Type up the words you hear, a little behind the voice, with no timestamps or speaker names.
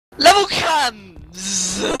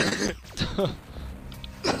Cans!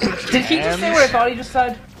 Did he just say what I thought he just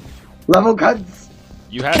said? Level cuts.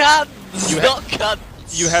 You have Cans, you not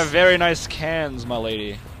cunts! you have very nice cans, my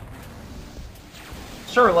lady.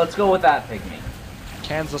 Sure, let's go with that, Pygmy.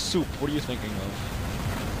 Cans of soup. What are you thinking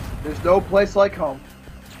of? There's no place like home.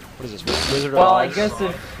 What is this? Wizard of Well, I Oz? guess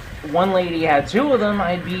if one lady had two of them,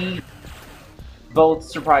 I'd be both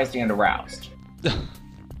surprised and aroused.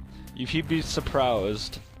 You'd be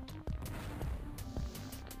surprised.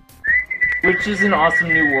 Which is an awesome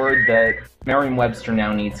new word that Merriam-Webster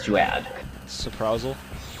now needs to add. Surprousal?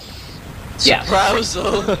 Yes.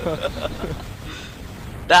 Surprousal!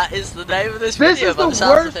 That is the name of this This video. is the by sounds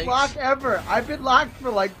of worst things. lock ever. I've been locked for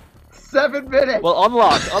like 7 minutes. Well,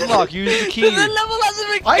 unlock, use the key. The level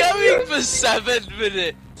hasn't been going for 7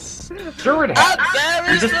 minutes. Sure it And has. there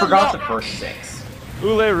You is just the forgot the lock. first 6.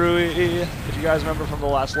 Ule Rui. If you guys remember from the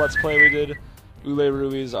last Let's Play we did, Ule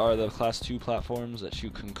Ruis are the Class 2 platforms that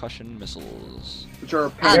shoot concussion missiles. Which are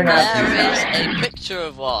And not there is too a picture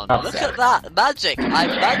of one. Not Look sad. at that. Magic. I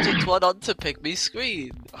magicked one onto Pygmy's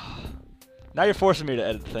screen. Now you're forcing me to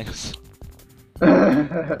edit things. You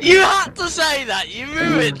had to say that. You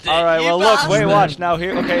ruined it. Alright, you well look, wait, bastard. watch, now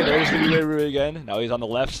here, okay, there's the Ule Rui again. Now he's on the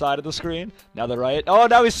left side of the screen. Now the right. Oh,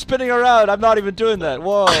 now he's spinning around. I'm not even doing that.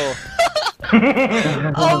 Whoa.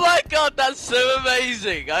 Oh my god, that's so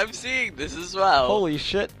amazing. I'm seeing this as well. Holy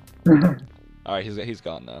shit. Alright, he's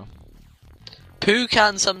gone now. Poo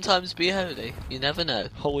can sometimes be holy. You never know.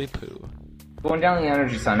 Holy poo. Going down the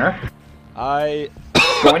energy center. I...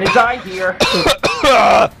 Going to die here.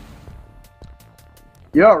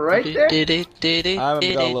 You alright there? I've got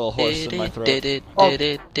a little horse in my throat.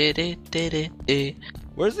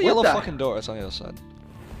 Where's the What yellow the- fucking door? It's on the other side.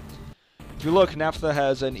 If you look, Naphtha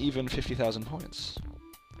has an even 50,000 points.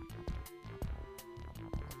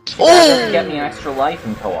 Just get me an extra life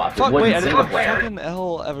in co-op. It Fuck, wait, wouldn't I didn't single player. fucking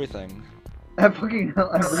L everything. I fucking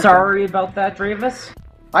everything. Sorry about that, Dravis.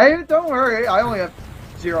 Don't worry, I only have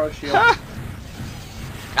 0 shield.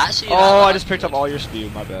 Actually, Oh, I just picked up all your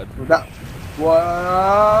speed, my bad. That, what?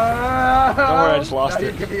 Don't worry, I just lost now it.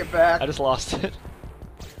 You're giving it back. I just lost it.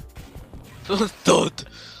 Thud.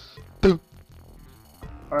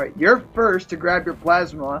 Alright, you're first to grab your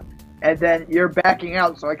plasma, and then you're backing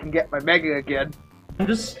out so I can get my mega again. I'm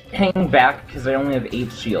just hanging back because I only have 8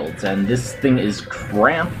 shields, and this thing is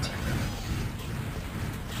cramped.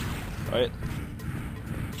 Right.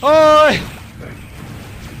 Oi!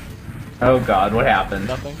 Oh god, what happened?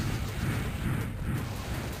 Nothing.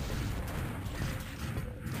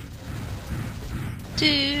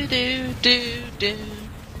 Do do do do.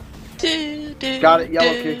 Do, do, Got it,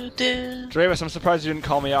 yellow do, key. do. Dravis, I'm surprised you didn't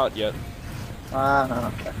call me out yet.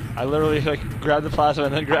 Okay. I literally like grabbed the plasma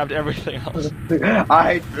and then grabbed everything else.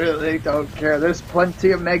 I really don't care. There's plenty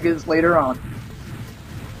of megas later on.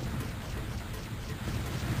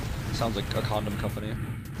 Sounds like a condom company.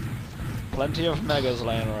 Plenty of megas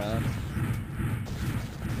laying around.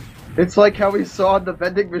 It's like how we saw in the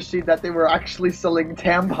vending machine that they were actually selling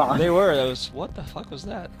tampons. They were. That was what the fuck was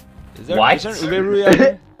that? Is there, What? Is there an Ule Rui out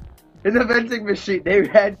here? In the vending machine, they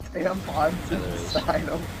had tampons Yeah, there is. inside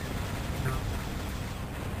them.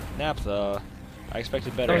 Naphtha. I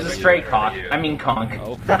expected better. There's a of you. stray cock. I mean conk.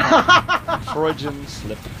 Oh. Freudian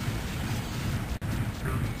slip.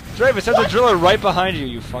 Dravis, there's a driller right behind you,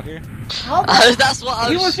 you fucker. How That's what I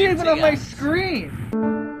he was wasn't even shooting on my at. screen.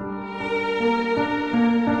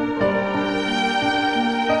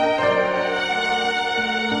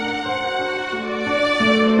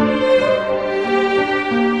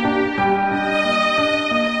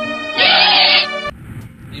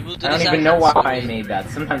 You will do I don't this even know why after I me. made that.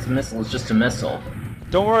 Sometimes a missile is just a missile.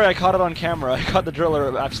 Don't worry, I caught it on camera. I caught the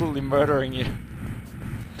driller absolutely murdering you.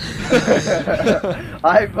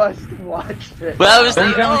 I must watch it. Where was Don't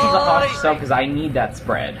the even listen to Hawk oh, stuff because I need that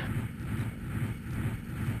spread.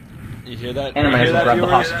 You hear that? And I you might hear as well that, grab the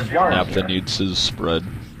viewers? hostage warrant Naphtha here. needs his spread.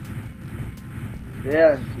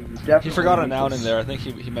 Yeah, you definitely. He forgot a need noun to in there. I think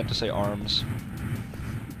he meant to say arms.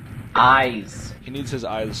 Eyes. He needs his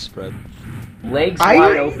eyes spread. Legs I-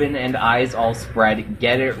 wide open and eyes all spread.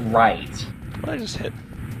 Get it right. What did I just hit?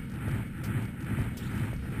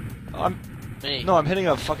 me. No, I'm hitting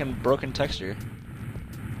a fucking broken texture.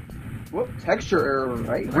 Whoop, texture error,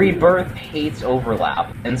 right? Rebirth hates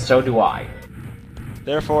overlap, and so do I.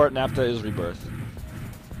 Therefore, Naphtha is rebirth.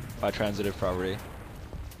 By transitive property.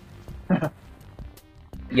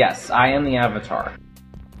 Yes, I am the Avatar.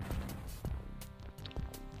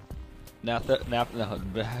 Naphtha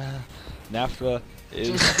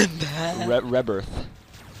is rebirth.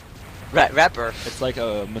 Rebirth. It's like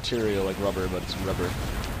a material like rubber, but it's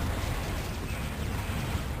rebirth.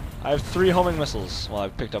 I have 3 homing missiles. Well,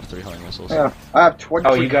 I've picked up 3 homing missiles. Yeah, I have 20.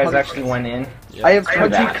 Oh, you guys actually went in? Yep. I have I know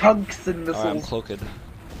 20 that. tungsten Oh, I'm missiles. cloaked.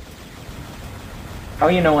 Oh,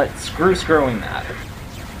 you know what? Screwing that.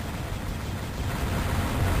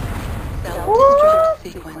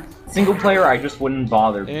 Single player, I just wouldn't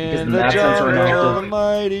bother because In the the map sensor jungle, the inactive.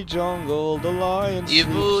 mighty jungle, the lion You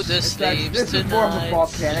move the It's that- slaves This is more of a tonight.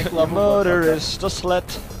 volcanic The level. motorist, a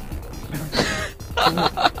slut.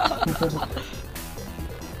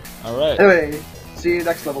 Alright. Anyway, see you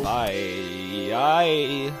next level.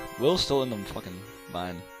 I will still in them fucking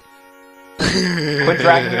mine. Quit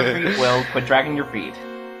dragging your feet, Will. Quit dragging your feet.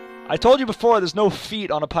 I told you before, there's no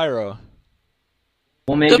feet on a pyro.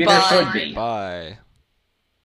 Well, maybe there Goodbye. should be. Bye.